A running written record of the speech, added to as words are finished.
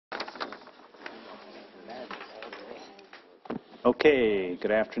Okay, good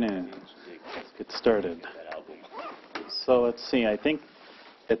afternoon. Let's get started. So let's see, I think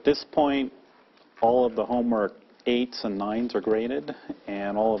at this point all of the homework 8s and 9s are graded,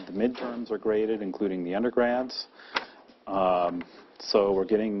 and all of the midterms are graded, including the undergrads. So we're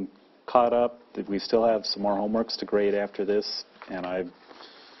getting caught up. We still have some more homeworks to grade after this, and I've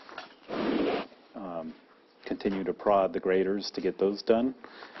continue to prod the graders to get those done.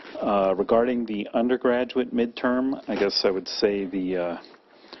 Regarding the undergraduate midterm, I guess I would say the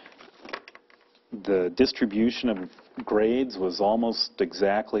distribution of grades was almost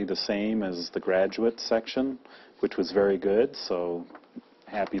exactly the same as the graduate section, which was very good. So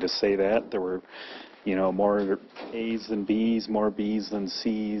happy to say that. There were, more A's than B's, more B's than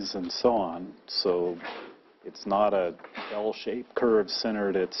C's, and so on. So it's not a L-shaped curve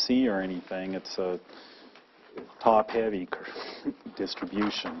centered at C or anything. It's a top-heavy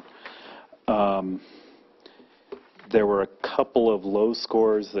distribution. There were a couple of low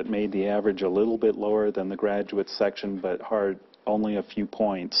scores that made the average a little bit lower than the graduate section, but only a few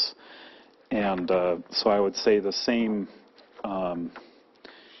points. And so I would say the same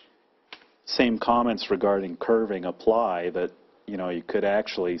comments regarding curving apply, that you could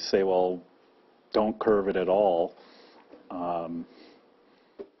actually say, well, don't curve it at all.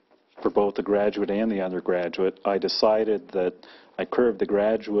 For both the graduate and the undergraduate, I decided that I curved the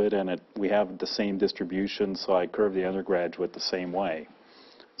graduate and we have the same distribution, so I curved the undergraduate the same way.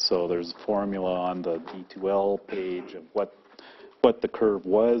 So there's a formula on the D2L page of what the curve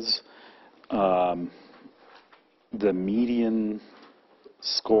was. The median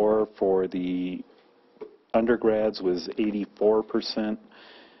score for the undergrads was 84%,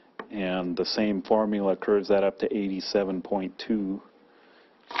 and the same formula curves that up to 87.2.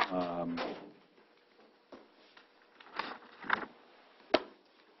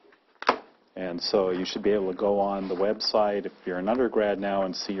 And so you should be able to go on the website if you're an undergrad now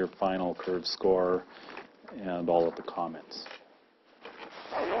and see your final curve score and all of the comments.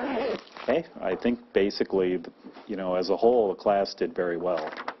 Okay, I think basically, as a whole, the class did very well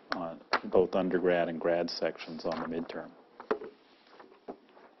on both undergrad and grad sections on the midterm.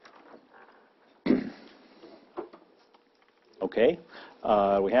 Okay,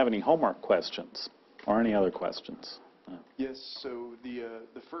 do we have any homework questions or any other questions? Yes, so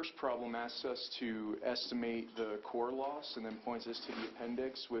the first problem asks us to estimate the core loss and then points us to the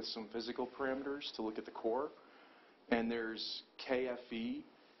appendix with some physical parameters to look at the core. And there's KFE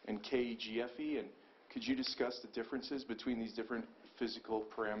and KGFE, and could you discuss the differences between these different physical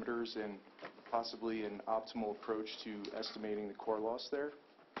parameters and possibly an optimal approach to estimating the core loss there?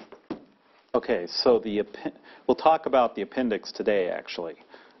 Okay, so we'll talk about the appendix today, actually.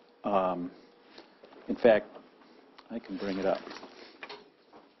 In fact, I can bring it up.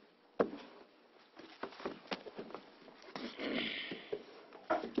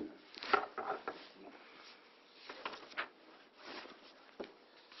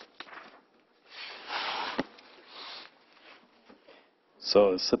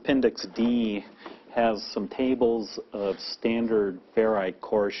 So this Appendix D has some tables of standard ferrite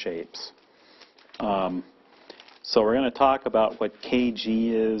core shapes. So we're going to talk about what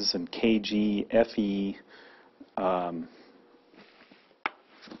KG is and KGFE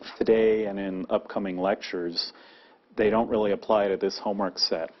today and in upcoming lectures. They don't really apply to this homework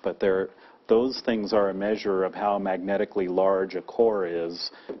set, but those things are a measure of how magnetically large a core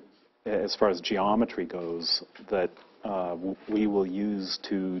is as far as geometry goes that we will use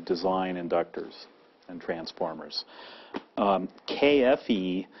to design inductors and transformers.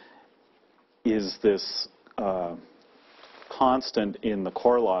 KFE is this constant in the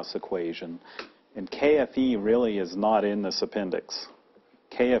core loss equation, and KFE really is not in this appendix.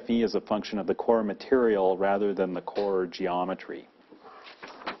 KFE is a function of the core material rather than the core geometry.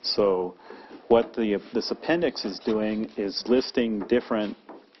 So what this appendix is doing is listing different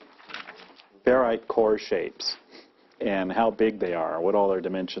ferrite core shapes and how big they are, what all their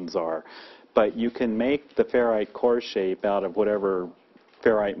dimensions are. But you can make the ferrite core shape out of whatever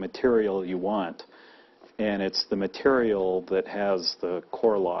ferrite material you want, and it's the material that has the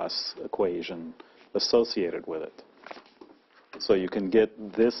core loss equation associated with it. So you can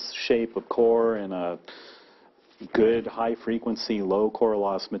get this shape of core in a good high-frequency, low core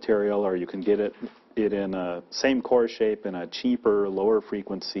loss material, or you can get it in a same core shape in a cheaper,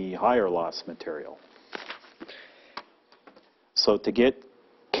 lower-frequency, higher loss material. So to get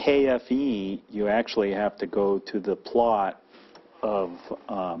KFE, you actually have to go to the plot of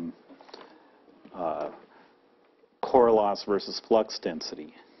core loss versus flux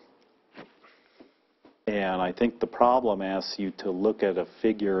density. And I think the problem asks you to look at a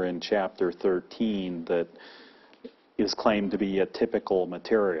figure in Chapter 13 that is claimed to be a typical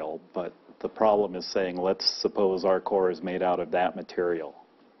material, but the problem is saying, let's suppose our core is made out of that material.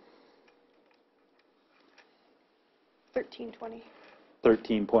 1320.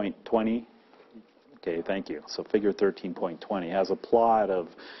 13.20? Okay, thank you. So figure 13.20 has a plot of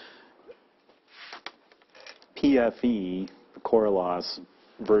PFE, the core loss,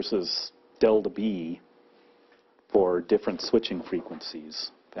 versus delta B for different switching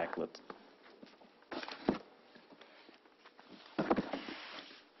frequencies. In fact, let's...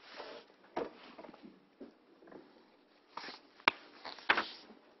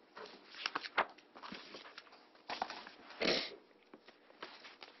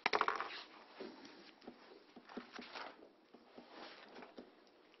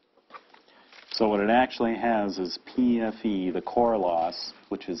 So what it actually has is PFE, the core loss,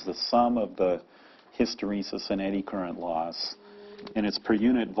 which is the sum of the hysteresis and eddy current loss, and it's per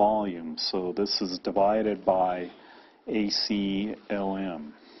unit volume. So this is divided by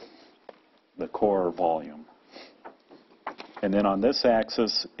ACLM, the core volume. And then on this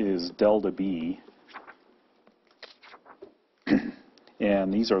axis is delta B,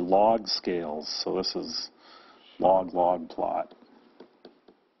 and these are log scales. So this is log plot.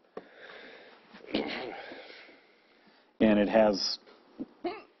 And it has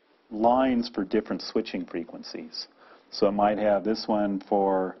lines for different switching frequencies. So it might have this one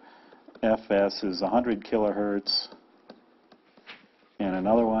for FS is 100 kilohertz, and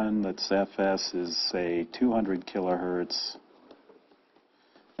another one that's FS is, say, 200 kilohertz,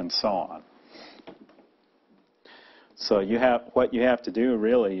 and so on. So what you have to do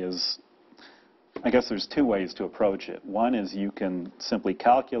really is, I guess there's two ways to approach it. One is you can simply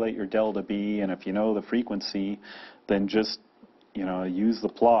calculate your delta B, and if you know the frequency, then just, use the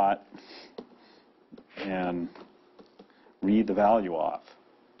plot and read the value off.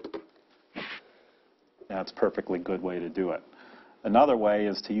 That's a perfectly good way to do it. Another way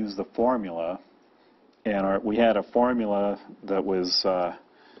is to use the formula, and we had a formula that was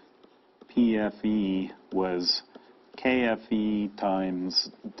PFE was KFE times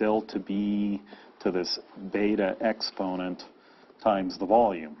delta B to this beta exponent times the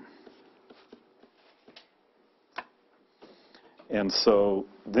volume. And so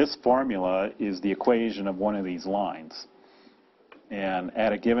this formula is the equation of one of these lines. And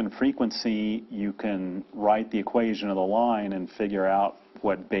at a given frequency, you can write the equation of the line and figure out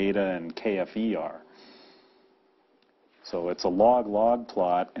what beta and KFE are. So it's a log-log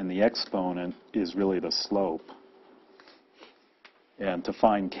plot, and the exponent is really the slope. And to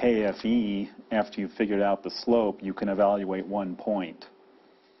find KFE, after you've figured out the slope, you can evaluate 1 point.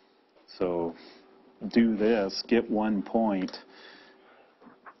 So do this, get 1 point,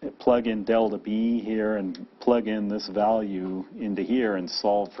 plug in delta B here, and plug in this value into here and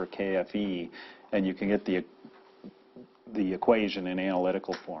solve for KFE, and you can get the equation in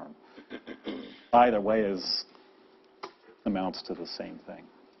analytical form. Either way amounts to the same thing.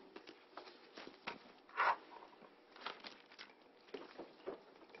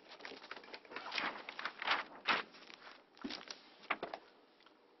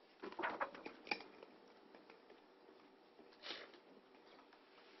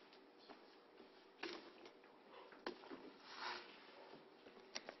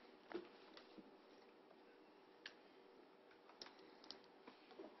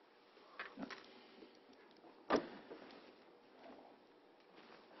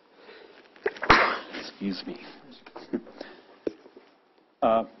 Excuse me.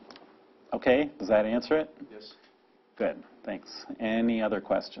 Okay, does that answer it? Yes. Good, thanks. Any other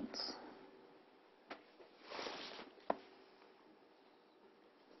questions?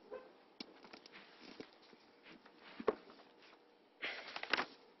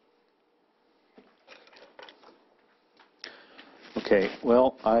 Okay,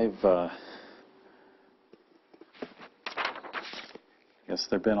 well, Yes,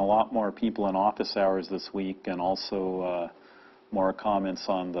 there have been a lot more people in office hours this week, and also more comments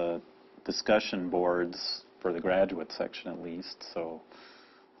on the discussion boards for the graduate section at least, so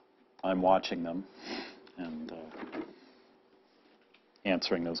I'm watching them and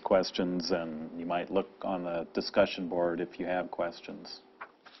answering those questions, and you might look on the discussion board if you have questions.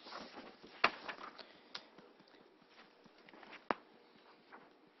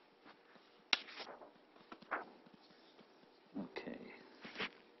 Okay.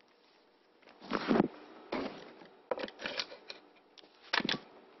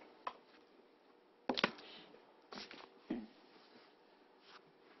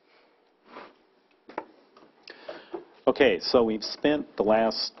 Okay, so we've spent the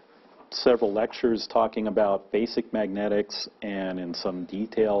last several lectures talking about basic magnetics and in some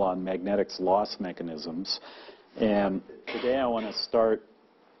detail on magnetics loss mechanisms. And today I want to start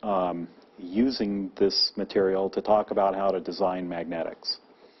using this material to talk about how to design magnetics.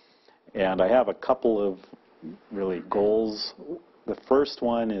 And I have a couple of really goals. The first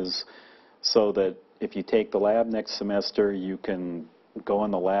one is so that if you take the lab next semester, you can go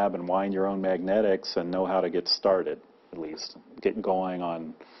in the lab and wind your own magnetics and know how to get started, at least. Get going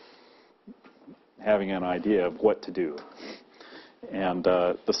on having an idea of what to do. And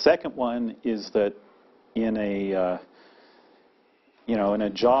the second one is that in a in a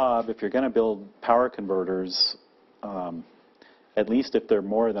job, if you're going to build power converters, at least if they're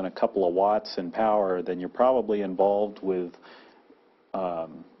more than a couple of watts in power, then you're probably involved with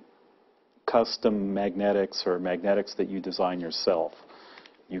custom magnetics or magnetics that you design yourself.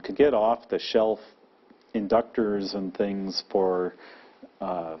 You could get off-the-shelf inductors and things for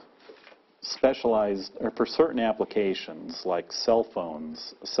specialized, or for certain applications like cell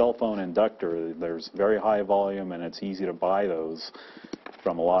phones. A cell phone inductor, there's very high volume and it's easy to buy those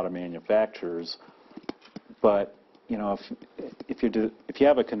from a lot of manufacturers. But if you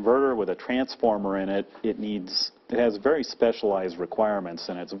have a converter with a transformer in it, it has very specialized requirements,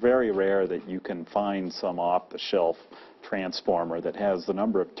 and it's very rare that you can find some off-the-shelf transformer that has the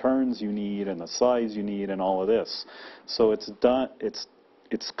number of turns you need and the size you need and all of this. So it's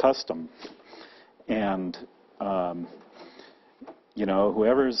custom, and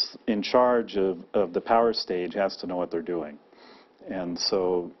whoever's in charge of the power stage has to know what they're doing. And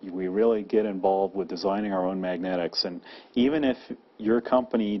so we really get involved with designing our own magnetics. And even if your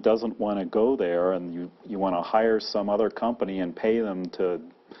company doesn't want to go there and you want to hire some other company and pay them to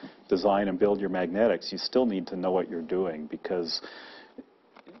design and build your magnetics, you still need to know what you're doing, because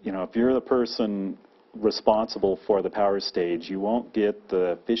if you're the person responsible for the power stage, you won't get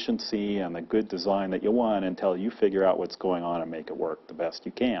the efficiency and the good design that you want until you figure out what's going on and make it work the best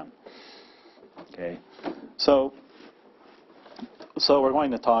you can. Okay, so we're going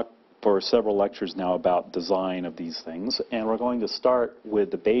to talk for several lectures now about design of these things, and we're going to start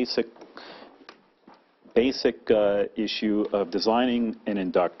with the basic issue of designing an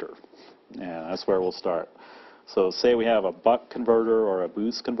inductor. And that's where we'll start. So say we have a buck converter or a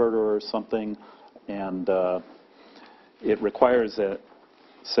boost converter or something, and it requires,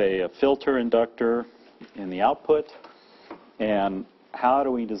 say, a filter inductor in the output. And how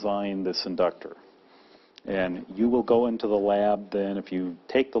do we design this inductor? And you will go into the lab then, if you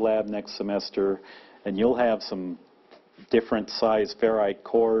take the lab next semester, and you'll have some different size ferrite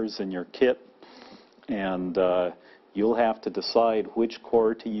cores in your kit, and you'll have to decide which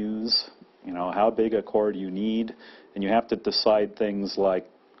core to use, how big a core do you need, and you have to decide things like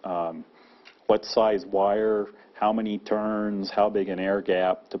what size wire, how many turns, how big an air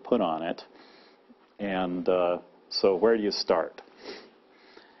gap to put on it, and so where do you start?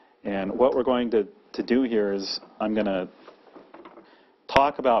 And what we're going to do here is I'm going to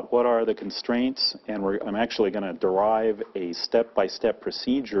talk about what are the constraints, and I'm actually going to derive a step-by-step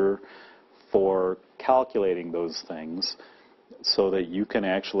procedure for calculating those things so that you can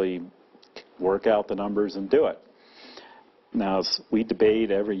actually work out the numbers and do it. Now, we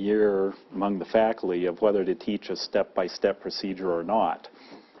debate every year among the faculty of whether to teach a step-by-step procedure or not,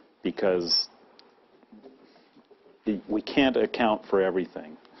 because we can't account for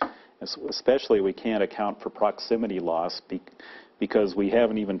everything. Especially we can't account for proximity loss because we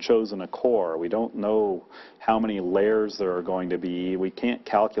haven't even chosen a core. We don't know how many layers there are going to be. We can't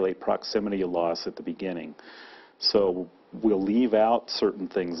calculate proximity loss at the beginning. So we'll leave out certain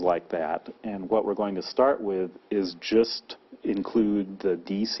things like that. And what we're going to start with is just include the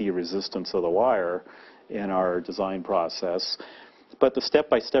DC resistance of the wire in our design process. But the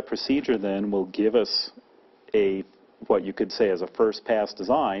step-by-step procedure then will give us what you could say is a first pass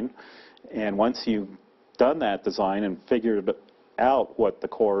design, and once you've done that design and figured out what the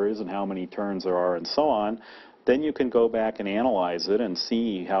core is and how many turns there are and so on, then you can go back and analyze it and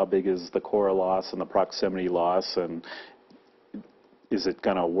see how big is the core loss and the proximity loss, and is it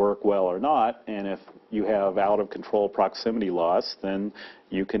going to work well or not. And if you have out of control proximity loss, then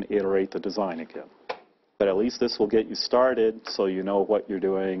you can iterate the design again. But at least this will get you started so you know what you're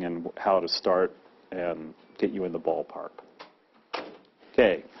doing and how to start and get you in the ballpark.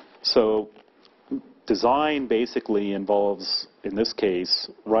 Okay, so design basically involves, in this case,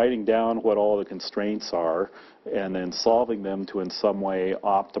 writing down what all the constraints are and then solving them to in some way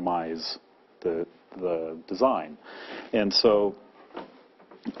optimize the design. And so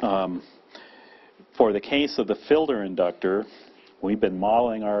for the case of the filter inductor, we've been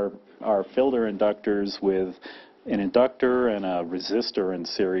modeling our filter inductors with an inductor and a resistor in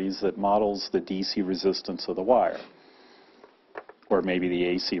series that models the DC resistance of the wire. or maybe the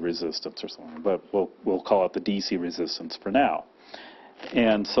AC resistance or something, but we'll call it the DC resistance for now.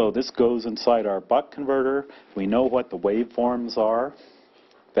 And so this goes inside our buck converter. We know what the waveforms are.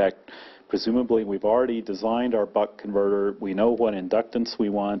 In fact, presumably we've already designed our buck converter. We know what inductance we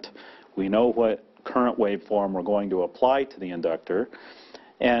want. We know what current waveform we're going to apply to the inductor.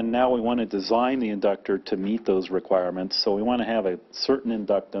 And now we want to design the inductor to meet those requirements. So we want to have a certain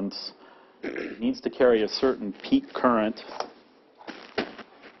inductance. It needs to carry a certain peak current.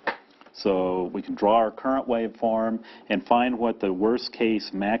 So we can draw our current waveform and find what the worst case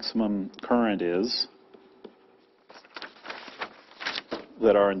maximum current is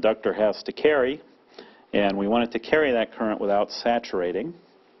that our inductor has to carry. And we want it to carry that current without saturating.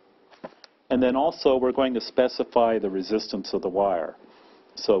 And then also we're going to specify the resistance of the wire.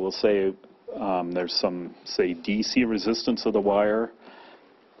 So we'll say there's some, say, DC resistance of the wire.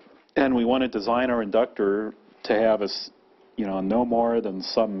 And we want to design our inductor to have no more than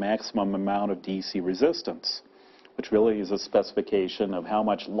some maximum amount of DC resistance, which really is a specification of how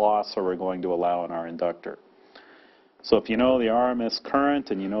much loss are we going to allow in our inductor. So if you know the RMS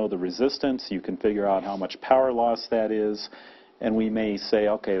current and you know the resistance, you can figure out how much power loss that is. And we may say,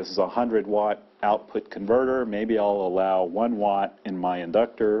 okay, this is a 100-watt output converter. Maybe I'll allow 1 watt in my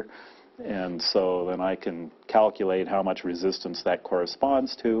inductor. And so then I can calculate how much resistance that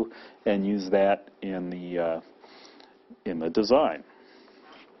corresponds to and use that in the design.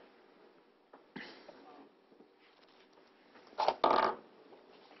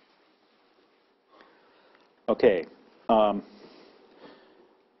 Okay.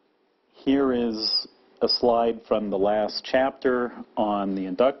 Here is a slide from the last chapter on the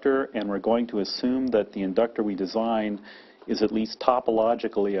inductor, and we're going to assume that the inductor we design is at least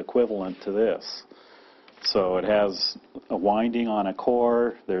topologically equivalent to this. So it has a winding on a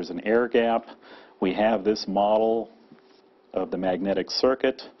core, there's an air gap, we have this model of the magnetic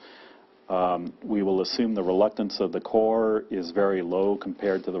circuit. We will assume the reluctance of the core is very low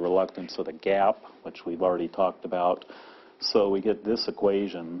compared to the reluctance of the gap, which we've already talked about. So we get this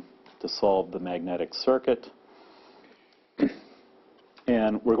equation to solve the magnetic circuit.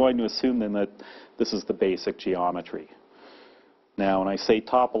 And we're going to assume then that this is the basic geometry. Now, when I say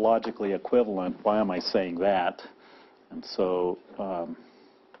topologically equivalent, why am I saying that? And so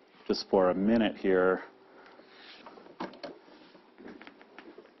just for a minute here,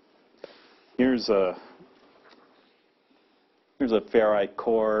 here's a ferrite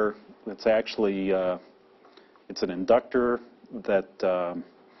core. It's actually it's an inductor that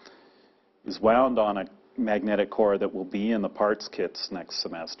is wound on a magnetic core that will be in the parts kits next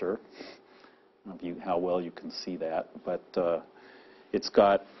semester. I don't know how well you can see that, but it's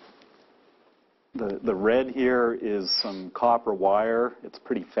got the red here is some copper wire. It's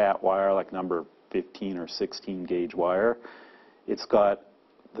pretty fat wire, like number 15 or 16 gauge wire. It's got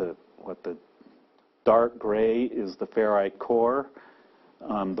what the dark gray is the ferrite core.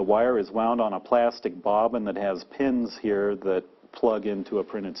 The wire is wound on a plastic bobbin that has pins here that plug into a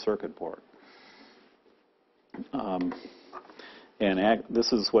printed circuit board.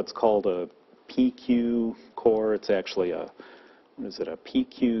 This is what's called a PQ core. It's actually a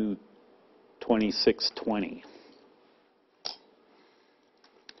PQ 2620.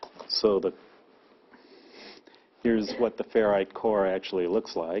 So here's what the ferrite core actually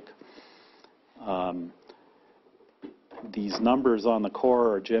looks like. These numbers on the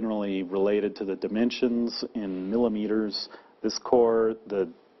core are generally related to the dimensions in millimeters. This core,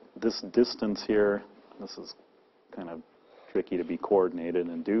 this distance here, this is kind of tricky to be coordinated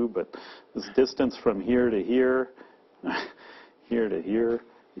and do, but this distance from here to here, here to here,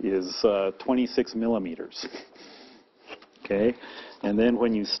 is 26 millimeters. Okay? And then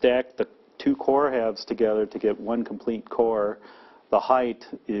when you stack the two core halves together to get one complete core, the height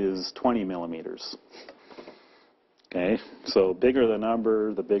is 20 millimeters. Okay? So bigger the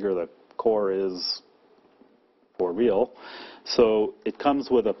number, the bigger the core is for real. So it comes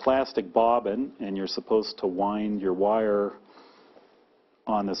with a plastic bobbin, and you're supposed to wind your wire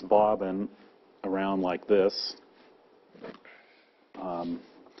on this bobbin around like this.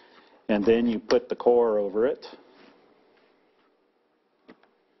 And then you put the core over it.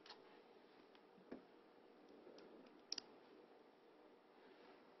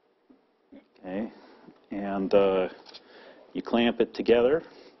 Okay. And you clamp it together,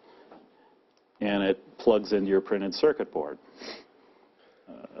 and it plugs into your printed circuit board.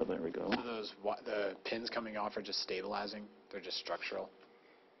 There we go. So the pins coming off are just stabilizing? They're just structural?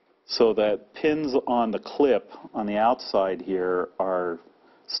 So that pins on the clip on the outside here are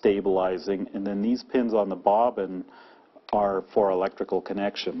stabilizing, and then these pins on the bobbin are for electrical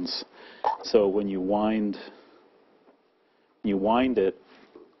connections. So when you wind you wind it,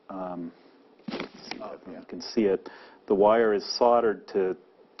 see if you can see it, the wire is soldered to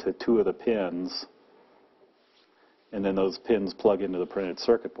two of the pins, and then those pins plug into the printed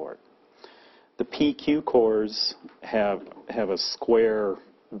circuit board. The PQ cores have a square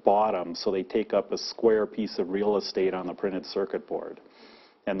bottom, so they take up a square piece of real estate on the printed circuit board.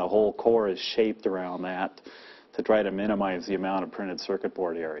 And the whole core is shaped around that to try to minimize the amount of printed circuit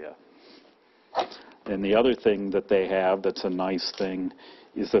board area. And the other thing that they have that's a nice thing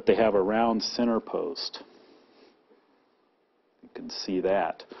is that they have a round center post. You can see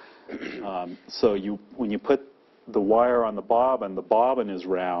that. So when you put the wire on the bobbin is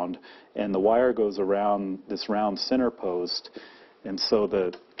round, and the wire goes around this round center post, and so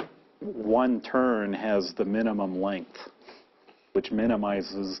the one turn has the minimum length, which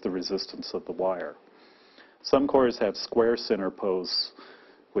minimizes the resistance of the wire. Some cores have square center posts,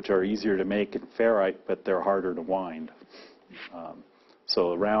 which are easier to make in ferrite, but they're harder to wind.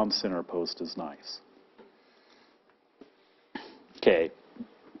 So a round center post is nice. Okay,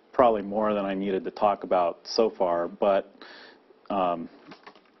 probably more than I needed to talk about so far, but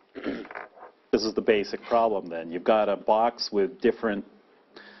this is the basic problem then. You've got a box with different,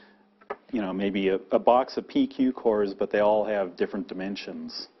 maybe a box of PQ cores, but they all have different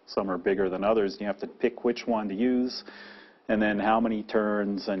dimensions. Some are bigger than others. You have to pick which one to use, and then how many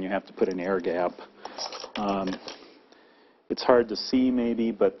turns, and you have to put an air gap. It's hard to see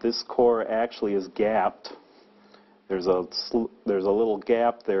maybe, but this core actually is gapped. There's a little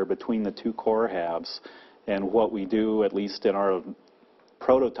gap there between the two core halves, and what we do, at least in our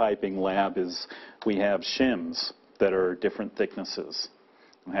prototyping lab, is we have shims that are different thicknesses.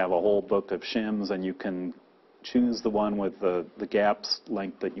 We have a whole book of shims, and you can choose the one with the gaps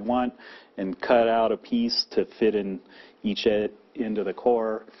length that you want and cut out a piece to fit in each end of the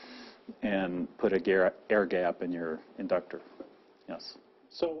core and put a air gap in your inductor. Yes?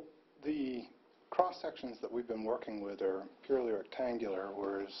 So the cross sections that we've been working with are purely rectangular,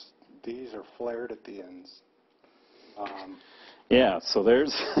 whereas these are flared at the ends. Yeah, so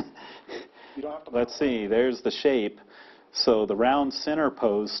there's, You don't have to let's see, there's the shape. So the round center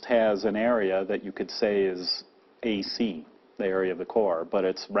post has an area that you could say is AC, the area of the core, but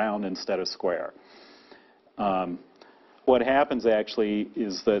it's round instead of square. What happens actually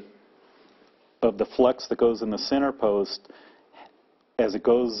is that of the flux that goes in the center post, as it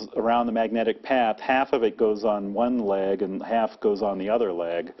goes around the magnetic path, half of it goes on one leg and half goes on the other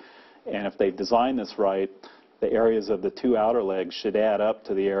leg. And if they design this right, the areas of the two outer legs should add up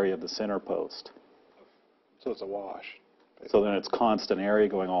to the area of the center post. So it's a wash. So then it's constant area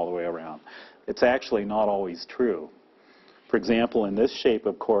going all the way around. It's actually not always true. For example, in this shape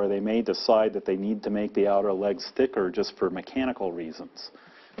of core, they may decide that they need to make the outer legs thicker just for mechanical reasons.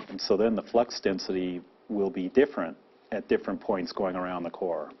 And so then the flux density will be different at different points going around the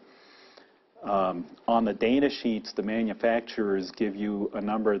core. On the data sheets, the manufacturers give you a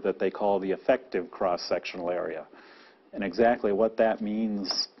number that they call the effective cross-sectional area. And exactly what that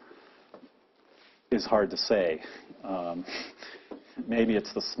means is hard to say. Maybe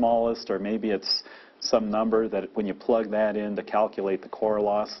it's the smallest, or maybe it's some number that when you plug that in to calculate the core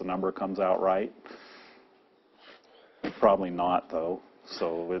loss, the number comes out right. Probably not, though.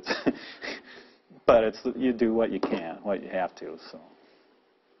 So it's, but it's, you do what you can, what you have to. So.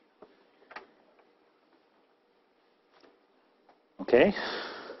 Okay.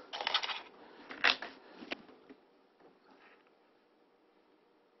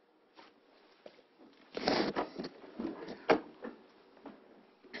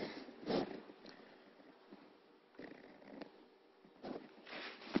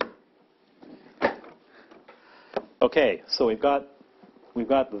 Okay, so we've got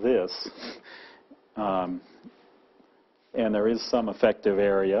this, and there is some effective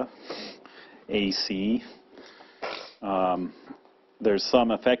area, AC. There's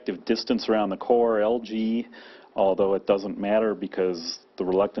some effective distance around the core, LG, although it doesn't matter because the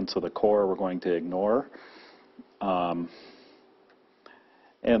reluctance of the core we're going to ignore. And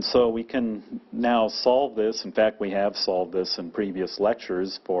so we can now solve this. In fact, we have solved this in previous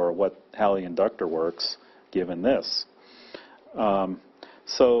lectures for how the inductor works, given this.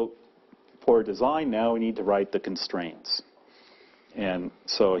 So for design now, we need to write the constraints. And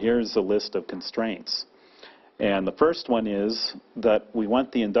so here's a list of constraints. And the first one is that we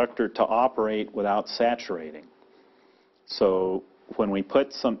want the inductor to operate without saturating. So when we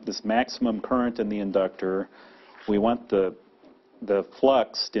put this maximum current in the inductor, we want the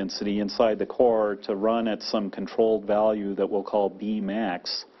flux density inside the core to run at some controlled value that we'll call B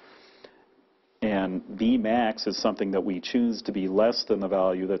max. And B max is something that we choose to be less than the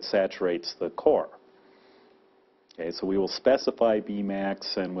value that saturates the core. Okay, so we will specify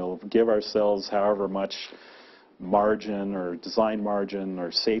Bmax and we'll give ourselves however much margin or design margin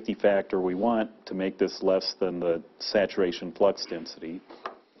or safety factor we want to make this less than the saturation flux density.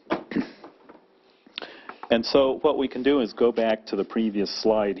 And so what we can do is go back to the previous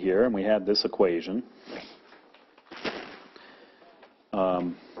slide here, and we had this equation.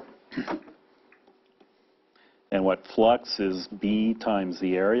 And what flux is B times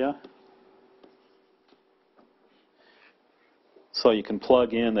the area. So you can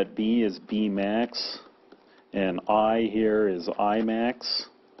plug in that B is B max, and I here is I max,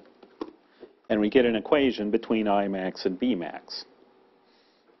 and we get an equation between I max and B max.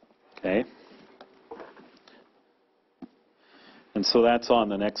 Okay? And so that's on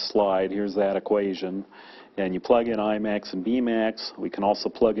the next slide. Here's that equation. And you plug in I max and B max. We can also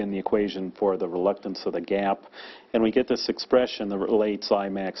plug in the equation for the reluctance of the gap. And we get this expression that relates I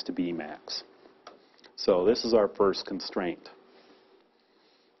max to B max. So this is our first constraint.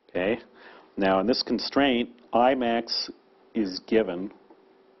 Okay? Now in this constraint, I max is given.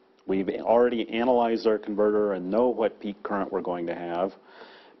 We've already analyzed our converter and know what peak current we're going to have.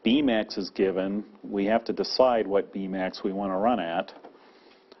 Bmax is given. We have to decide what Bmax we want to run at.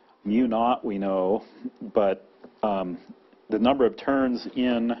 Mu naught we know, but the number of turns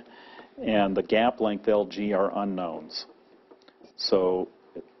in and the gap length LG are unknowns. So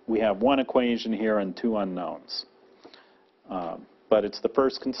we have one equation here and two unknowns. But it's the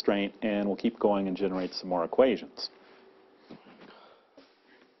first constraint, and we'll keep going and generate some more equations.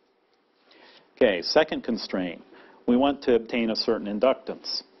 Okay, second constraint. We want to obtain a certain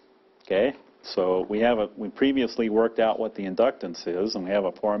inductance. Okay, so we previously worked out what the inductance is, and we have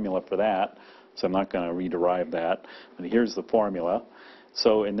a formula for that. So I'm not going to rederive that. But here's the formula.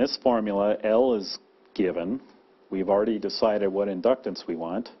 So in this formula, L is given. We've already decided what inductance we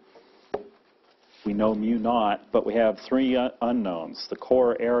want. We know mu naught, but we have three unknowns: the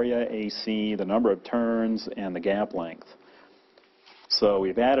core area, AC, the number of turns, and the gap length. So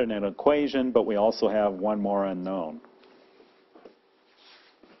we've added an equation, but we also have one more unknown.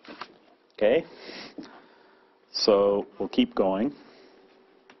 Okay, so we'll keep going.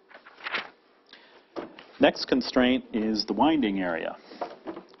 Next constraint is the winding area.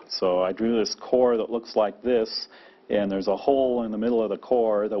 So I drew this core that looks like this, and there's a hole in the middle of the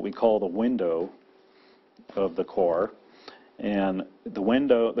core that we call the window of the core. And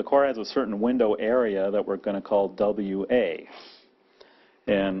the core has a certain window area that we're going to call WA.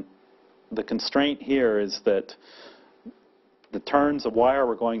 And the constraint here is that the turns of wire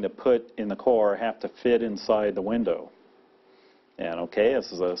we're going to put in the core have to fit inside the window. And okay,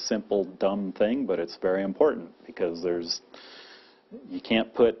 this is a simple, dumb thing, but it's very important because you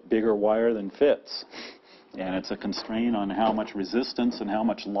can't put bigger wire than fits. And it's a constraint on how much resistance and how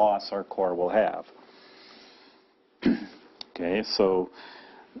much loss our core will have. Okay, so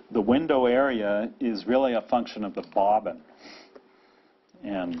the window area is really a function of the bobbin.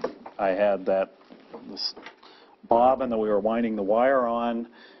 And I had this bobbin that we were winding the wire on,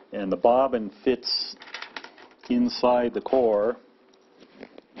 and the bobbin fits inside the core.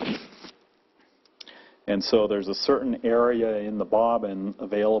 And so there's a certain area in the bobbin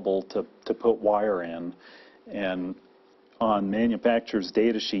available to put wire in. And on manufacturers'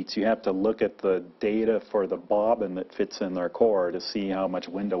 data sheets, you have to look at the data for the bobbin that fits in their core to see how much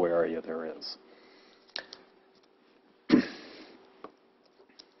window area there is.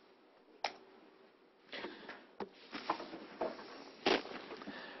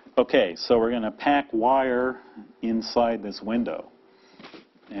 Okay, so we're going to pack wire inside this window.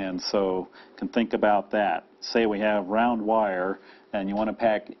 And so you can think about that. Say we have round wire, and you want to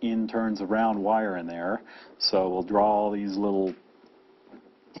pack in turns of round wire in there. So we'll draw all these little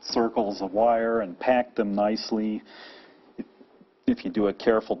circles of wire and pack them nicely. If you do a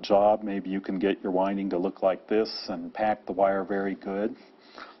careful job, maybe you can get your winding to look like this and pack the wire very good.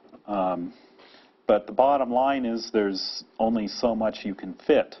 But the bottom line is there's only so much you can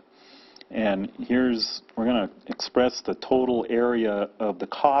fit. And we're going to express the total area of the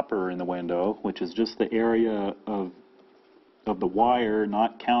copper in the window, which is just the area of the wire,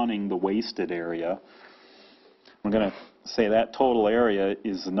 not counting the wasted area. We're going to say that total area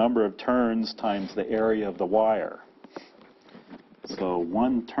is the number of turns times the area of the wire. So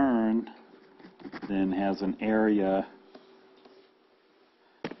one turn then has an area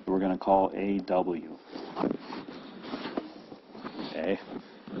that we're going to call AW. Okay.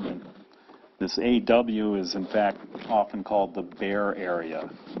 And this AW is in fact often called the bare area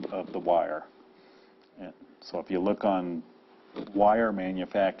of the wire. And so if you look on wire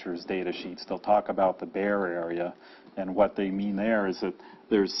manufacturers' data sheets, they'll talk about the bare area, and what they mean there is that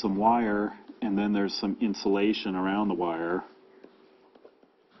there's some wire and then there's some insulation around the wire.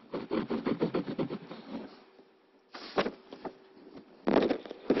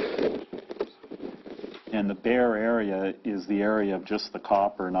 And the bare area is the area of just the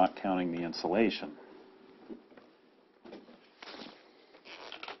copper, not counting the insulation.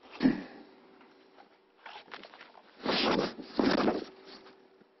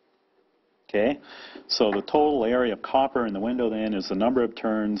 Okay, so the total area of copper in the window then is the number of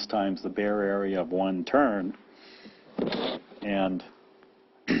turns times the bare area of one turn. And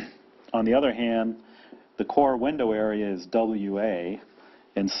on the other hand, the core window area is WA,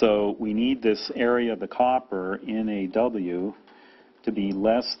 and so we need this area of the copper in AW to be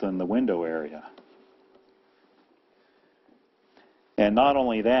less than the window area. And not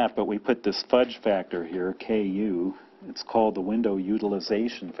only that, but we put this fudge factor here, KU. It's called the window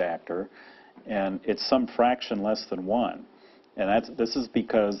utilization factor, and it's some fraction less than 1. And this is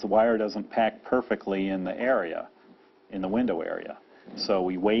because the wire doesn't pack perfectly in the area, in the window area. So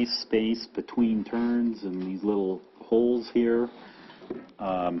we waste space between turns in these little holes here.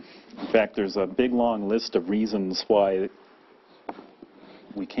 In fact, there's a big long list of reasons why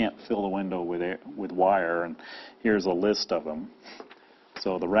we can't fill the window with wire, and here's a list of them.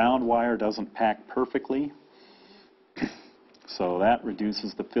 So the round wire doesn't pack perfectly, so that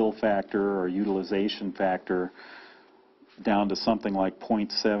reduces the fill factor or utilization factor down to something like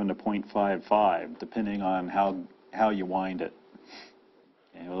 0.7 to 0.55, depending on how you wind it.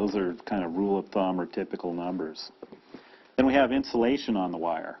 And those are kind of rule of thumb or typical numbers. Then we have insulation on the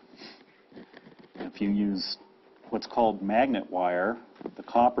wire. If you use what's called magnet wire, the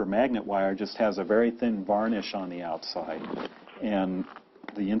copper magnet wire just has a very thin varnish on the outside, and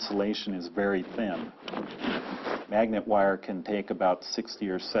the insulation is very thin. Magnet wire can take about 60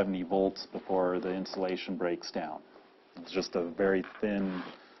 or 70 volts before the insulation breaks down. It's just a very thin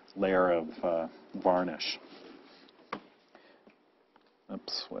layer of varnish.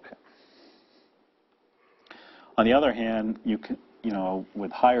 Oops, what happened? On the other hand,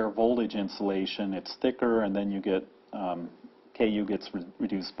 with higher voltage insulation, it's thicker, and then you get KU gets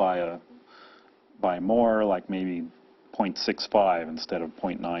reduced by more, like maybe 0.65 instead of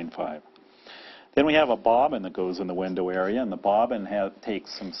 0.95. Then we have a bobbin that goes in the window area, and the bobbin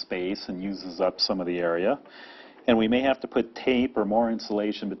takes some space and uses up some of the area. And we may have to put tape or more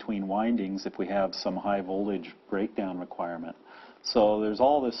insulation between windings if we have some high voltage breakdown requirement. So there's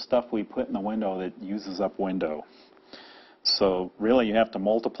all this stuff we put in the window that uses up window. So really you have to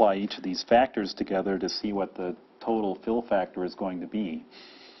multiply each of these factors together to see what the total fill factor is going to be.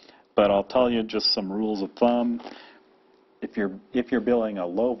 But I'll tell you just some rules of thumb. If you're building a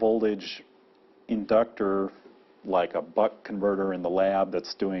low voltage inductor like a buck converter in the lab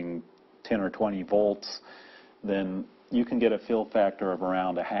that's doing 10 or 20 volts, then you can get a fill factor of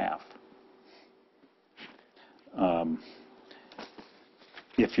around 0.5.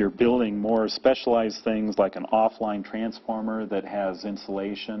 If you're building more specialized things like an offline transformer that has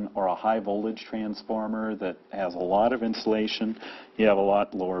insulation, or a high voltage transformer that has a lot of insulation, you have a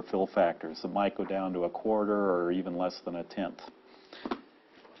lot lower fill factors. It might go down to 1/4 or even less than 1/10.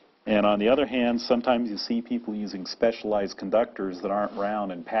 And on the other hand, sometimes you see people using specialized conductors that aren't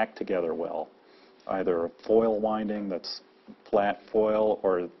round and packed together well. Either a foil winding that's flat foil,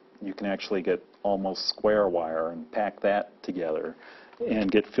 or you can actually get almost square wire and pack that together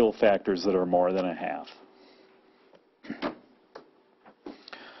and get fill factors that are more than 1/2.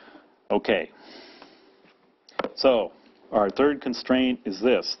 Okay. So our third constraint is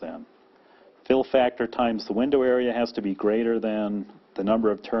this then. Fill factor times the window area has to be greater than the number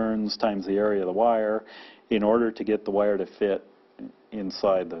of turns times the area of the wire in order to get the wire to fit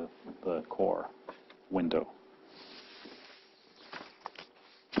inside the core window.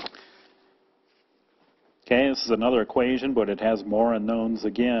 Okay, this is another equation, but it has more unknowns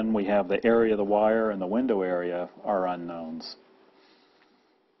again. We have the area of the wire and the window area are unknowns.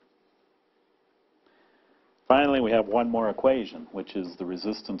 Finally, we have one more equation, which is the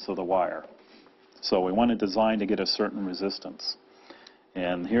resistance of the wire. So we want to design to get a certain resistance.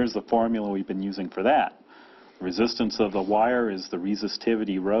 And here's the formula we've been using for that. The resistance of the wire is the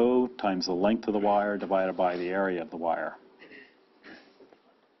resistivity rho times the length of the wire divided by the area of the wire.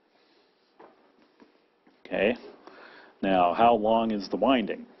 Okay. Now, how long is the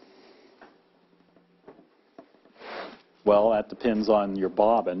winding? Well, that depends on your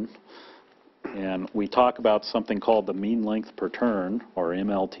bobbin. And we talk about something called the mean length per turn, or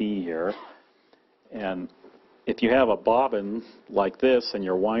MLT here. And if you have a bobbin like this and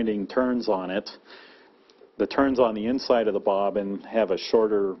you're winding turns on it, the turns on the inside of the bobbin have a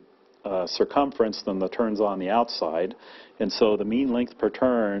shorter circumference than the turns on the outside. And so the mean length per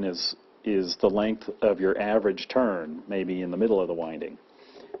turn is is the length of your average turn, maybe in the middle of the winding.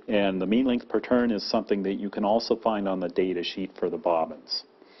 And the mean length per turn is something that you can also find on the data sheet for the bobbins.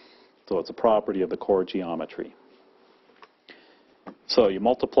 So it's a property of the core geometry. So you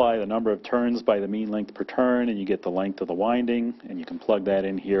multiply the number of turns by the mean length per turn, and you get the length of the winding, and you can plug that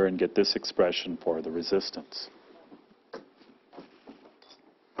in here and get this expression for the resistance.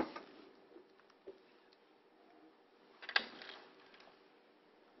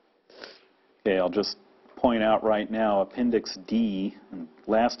 Okay, I'll just point out right now, Appendix D,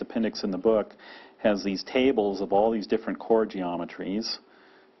 last appendix in the book, has these tables of all these different core geometries.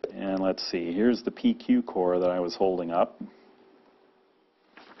 And let's see, here's the PQ core that I was holding up.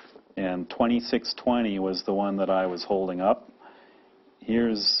 And 2620 was the one that I was holding up.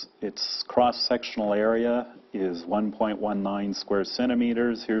 Here's its cross-sectional area is 1.19 square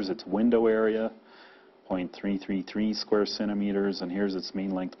centimeters. Here's its window area, 0.333 square centimeters. And here's its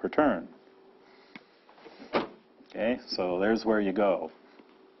mean length per turn. Okay, so there's where you go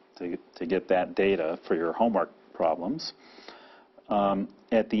to get that data for your homework problems.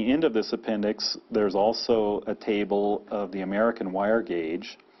 At the end of this appendix, there's also a table of the American wire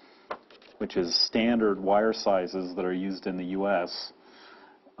gauge, which is standard wire sizes that are used in the U.S.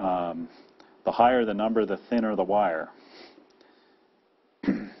 The higher the number, the thinner the wire.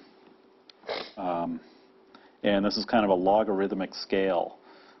 And this is kind of a logarithmic scale.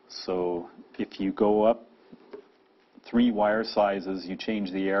 So if you go up 3 wire sizes, you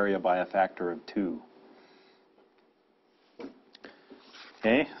change the area by a factor of 2.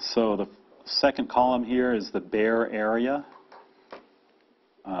 Okay, so the second column here is the bare area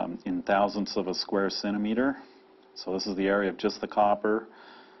in thousandths of a square centimeter. So this is the area of just the copper.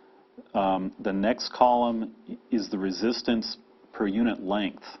 The next column is the resistance per unit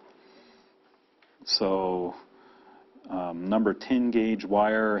length. So number 10 gauge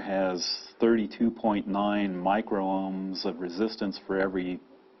wire has 32.9 microohms of resistance for every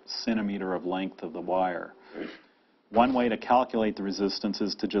centimeter of length of the wire. One way to calculate the resistance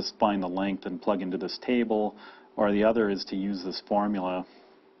is to just find the length and plug into this table, or the other is to use this formula.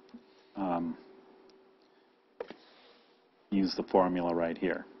 Use the formula right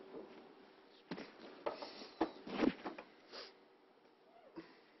here.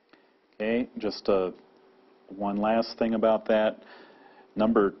 Okay, just one last thing about that.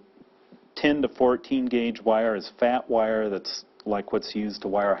 Number 10 to 14 gauge wire is fat wire that's like what's used to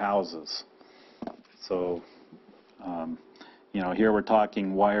wire houses. So, you know, here we're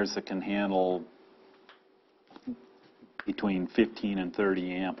talking wires that can handle between 15 and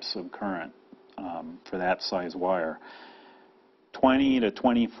 30 amps of current for that size wire. 20 to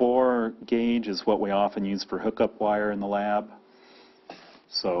 24 gauge is what we often use for hookup wire in the lab.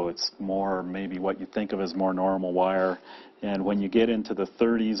 So it's more maybe what you think of as more normal wire. And when you get into the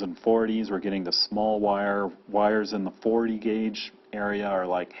 30s and 40s, we're getting the small wire. Wires in the 40 gauge area are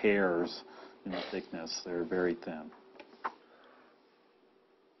like hairs in thickness. They're very thin.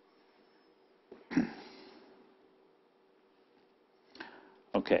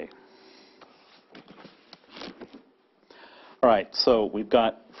 Okay. All right, so we've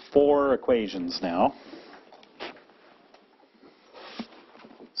got 4 equations now.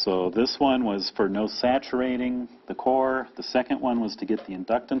 So this one was for no saturating the core. The second one was to get the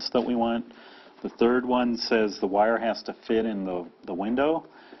inductance that we want. The third one says the wire has to fit in the window.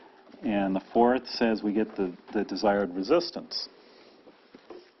 And the fourth says we get the desired resistance.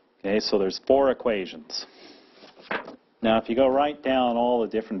 Okay, so there's 4 equations. Now, if you go right down all the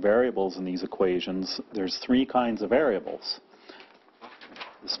different variables in these equations, there's 3 kinds of variables.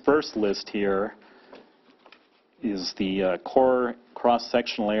 This first list here is the core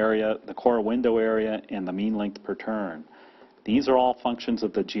cross-sectional area, the core window area, and the mean length per turn. These are all functions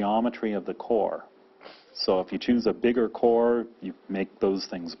of the geometry of the core. So if you choose a bigger core, you make those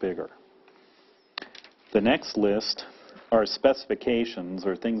things bigger. The next list are specifications,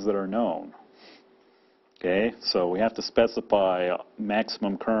 or things that are known. Okay, so we have to specify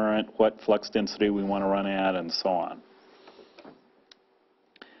maximum current, what flux density we want to run at, and so on.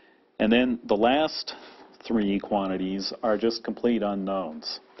 And then the last 3 quantities are just complete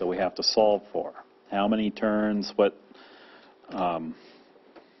unknowns that we have to solve for. How many turns, what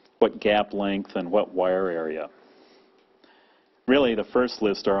gap length, and what wire area. Really, the first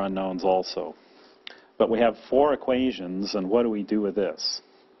list are unknowns also. But we have 4 equations, and what do we do with this?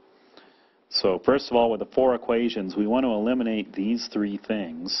 So first of all, with the 4 equations, we want to eliminate these 3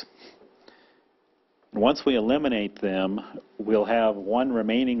 things. Once we eliminate them, we'll have one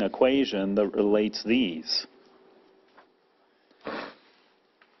remaining equation that relates these.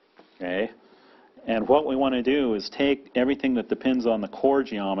 Okay? And what we want to do is take everything that depends on the core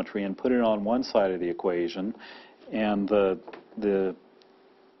geometry and put it on one side of the equation, and the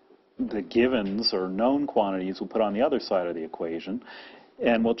givens or known quantities we'll put on the other side of the equation,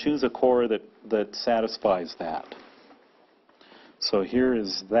 and we'll choose a core that satisfies that. So here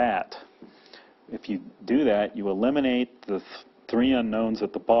is that. If you do that, you eliminate the three unknowns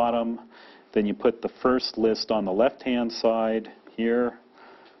at the bottom, then you put the first list on the left-hand side here,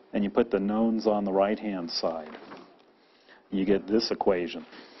 and you put the knowns on the right-hand side. You get this equation.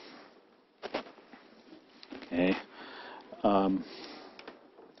 Okay.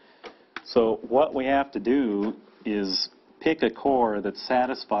 So what we have to do is pick a core that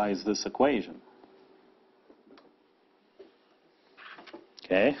satisfies this equation.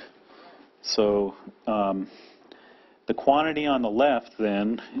 Okay. So the quantity on the left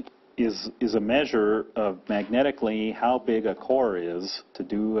then is a measure of magnetically how big a core is to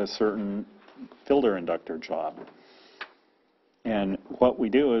do a certain filter inductor job. And what we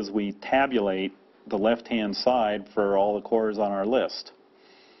do is we tabulate the left-hand side for all the cores on our list.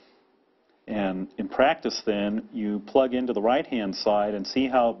 And in practice then, you plug into the right-hand side and see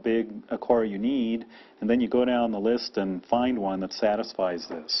how big a core you need, and then you go down the list and find one that satisfies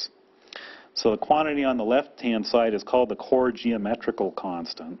this. So the quantity on the left-hand side is called the core geometrical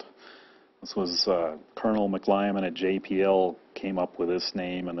constant. This was Colonel McLyman at JPL came up with this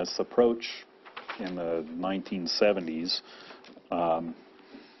name and this approach in the 1970s.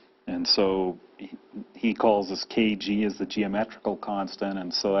 And so he calls this Kg as the geometrical constant,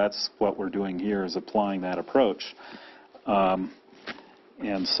 and so that's what we're doing here is applying that approach. And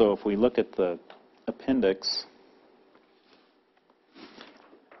so if we look at the appendix,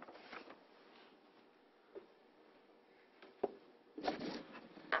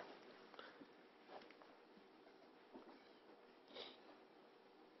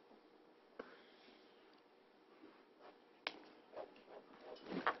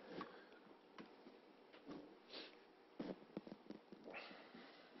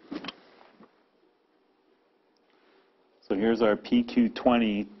 so here's our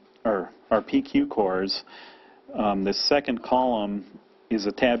PQ20, or our PQ cores. This second column is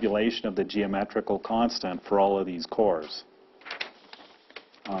a tabulation of the geometrical constant for all of these cores.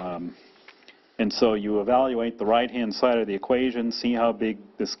 And so you evaluate the right-hand side of the equation, see how big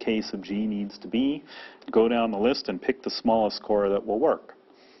this K sub G needs to be, go down the list and pick the smallest core that will work.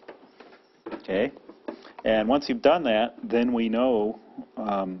 Okay? And once you've done that, then we know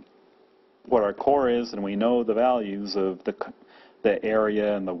what our core is, and we know the values of the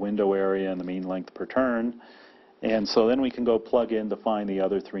area and the window area and the mean length per turn. And so then we can go plug in to find the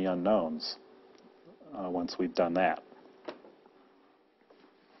other three unknowns once we've done that.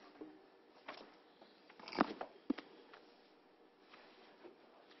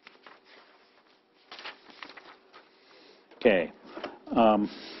 Okay.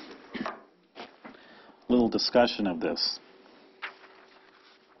 Little discussion of this.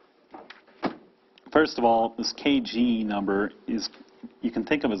 First of all, this Kg number is, you can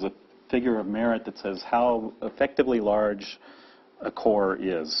think of as a figure of merit that says how effectively large a core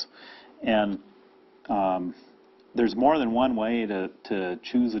is. And there's more than one way to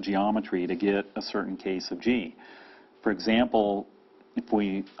choose a geometry to get a certain K sub G. For example, if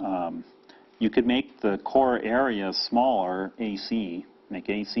we, you could make the core area smaller, AC, make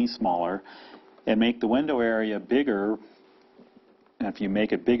AC smaller, and make the window area bigger. And if you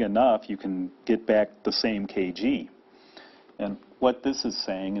make it big enough, you can get back the same Kg. And what this is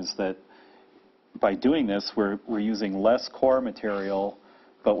saying is that by doing this, we're using less core material,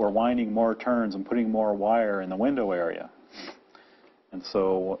 but we're winding more turns and putting more wire in the window area. And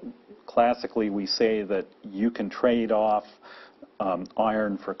so classically, we say that you can trade off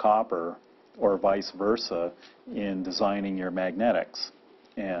iron for copper or vice versa in designing your magnetics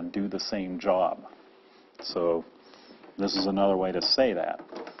and do the same job. So this is another way to say that.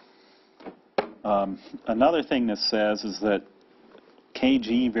 Another thing this says is that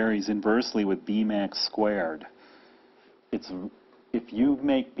Kg varies inversely with Bmax squared. If you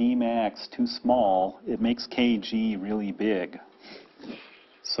make Bmax too small, it makes Kg really big.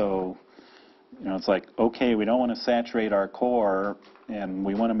 So, it's like, okay, we don't want to saturate our core, and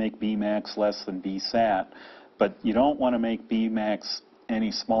we want to make Bmax less than Bsat, but you don't want to make Bmax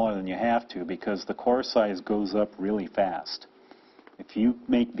any smaller than you have to because the core size goes up really fast. If you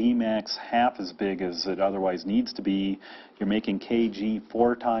make Bmax half as big as it otherwise needs to be, you're making Kg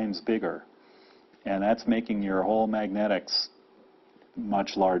 4 times bigger. And that's making your whole magnetics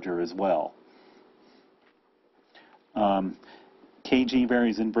much larger as well. Kg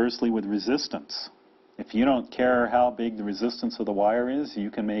varies inversely with resistance. If you don't care how big the resistance of the wire is, you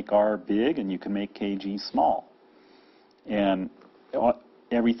can make R big and you can make kg small. And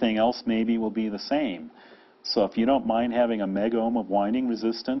everything else maybe will be the same. So if you don't mind having a mega ohm of winding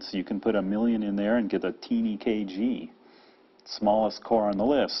resistance, you can put 1,000,000 in there and get a teeny kg, smallest core on the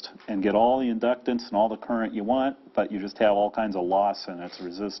list, and get all the inductance and all the current you want, but you just have all kinds of loss in its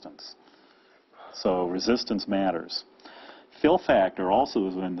resistance. So resistance matters. Fill factor also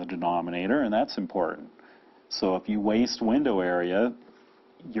is in the denominator, and that's important. So if you waste window area,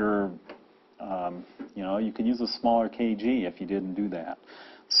 you can use a smaller kg if you didn't do that.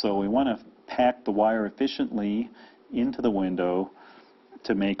 So we want to pack the wire efficiently into the window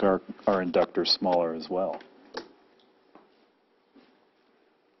to make our inductor smaller as well.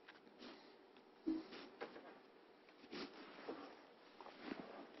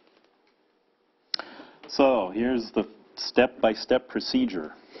 So here's the step-by-step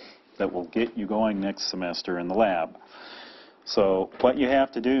procedure that will get you going next semester in the lab. So what you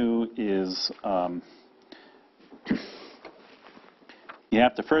have to do is you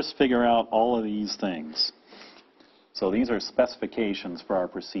have to first figure out all of these things. So these are specifications for our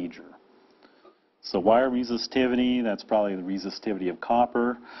procedure. So wire resistivity, that's probably the resistivity of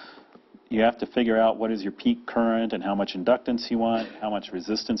copper. You have to figure out what is your peak current and how much inductance you want, how much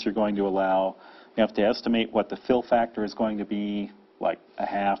resistance you're going to allow. You have to estimate what the fill factor is going to be, like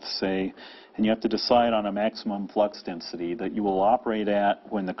 1/2, say, and you have to decide on a maximum flux density that you will operate at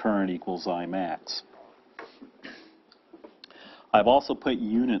when the current equals I max. I've also put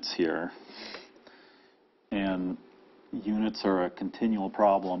units here, and units are a continual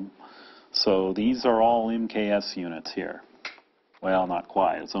problem. So these are all MKS units here. Well, not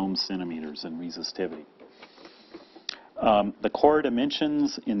quite. It's ohm centimeters in resistivity. The core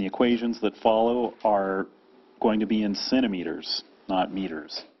dimensions in the equations that follow are going to be in centimeters, not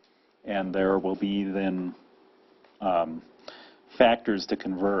meters. And there will be then factors to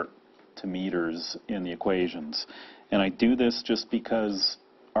convert to meters in the equations. And I do this just because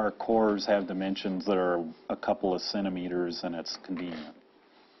our cores have dimensions that are a couple of centimeters and it's convenient.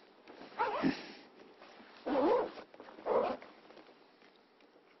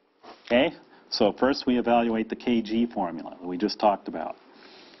 Okay, so first we evaluate the kg formula that we just talked about.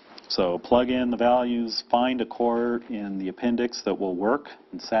 So plug in the values, find a core in the appendix that will work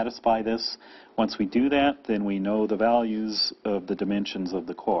and satisfy this. Once we do that, then we know the values of the dimensions of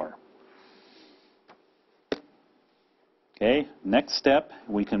the core. Okay, next step,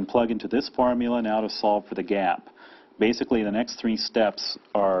 we can plug into this formula now to solve for the gap. Basically, the next 3 steps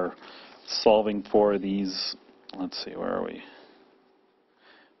are solving for these, let's see, where are we?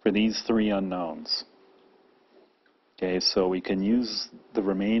 For these 3 unknowns. Okay, so we can use the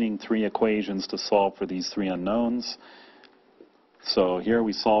remaining 3 equations to solve for these 3 unknowns. So here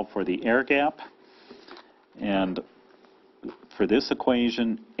we solve for the air gap, and for this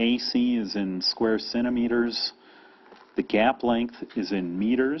equation, AC is in square centimeters. The gap length is in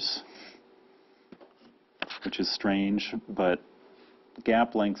meters, which is strange, but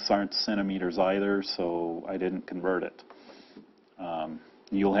gap lengths aren't centimeters either, so I didn't convert it.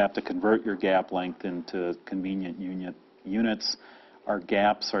 You'll have to convert your gap length into convenient units. Our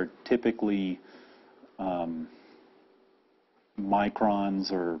gaps are typically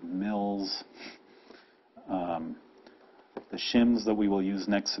microns or mils. The shims that we will use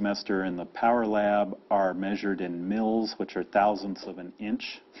next semester in the power lab are measured in mils, which are thousandths of an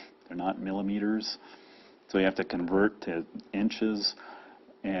inch. They're not millimeters. So we have to convert to inches.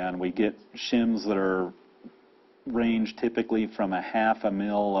 And we get shims that are range typically from 1/2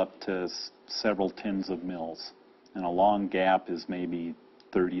 mil up to several tens of mils. And a long gap is maybe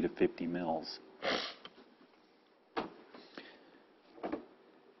 30 to 50 mils.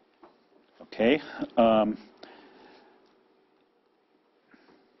 Okay.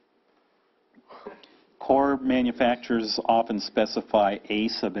 Core manufacturers often specify A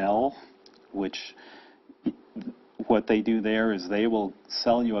sub L, which what they do there is they will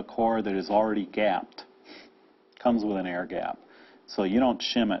sell you a core that is already gapped. Comes with an air gap. So you don't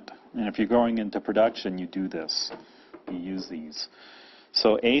shim it. And if you're going into production, you do this. You use these.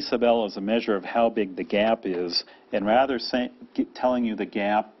 So A sub L is a measure of how big the gap is. And rather than telling you the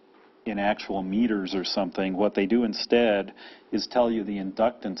gap in actual meters or something, what they do instead is tell you the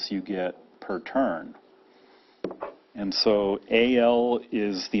inductance you get per turn. And so AL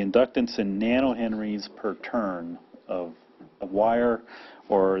is the inductance in nanohenries per turn of wire,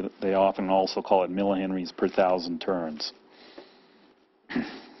 or they often also call it millihenries per 1,000 turns.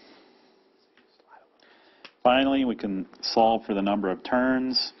 Finally, we can solve for the number of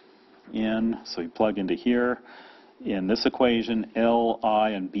turns in, so you plug into here. In this equation, L, I,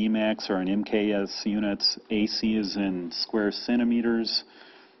 and B max are in MKS units. AC is in square centimeters.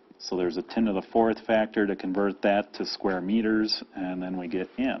 So there's a 10 to the 4th factor to convert that to square meters, and then we get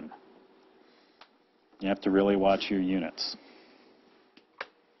N. You have to really watch your units.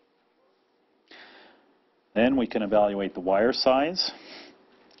 Then we can evaluate the wire size.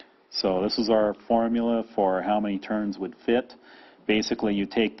 So this is our formula for how many turns would fit. Basically, you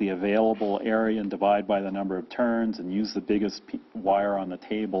take the available area and divide by the number of turns and use the biggest wire on the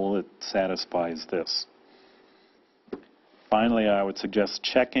table that satisfies this. Finally, I would suggest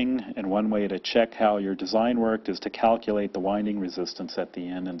checking, and one way to check how your design worked is to calculate the winding resistance at the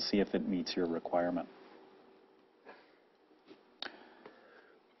end and see if it meets your requirement.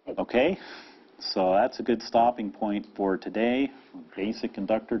 Okay, so that's a good stopping point for today. Basic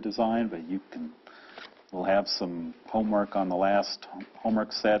conductor design, but we'll have some homework on the last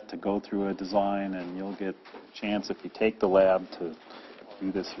homework set to go through a design, and you'll get a chance if you take the lab to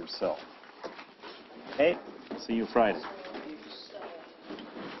do this yourself. Okay, see you Friday.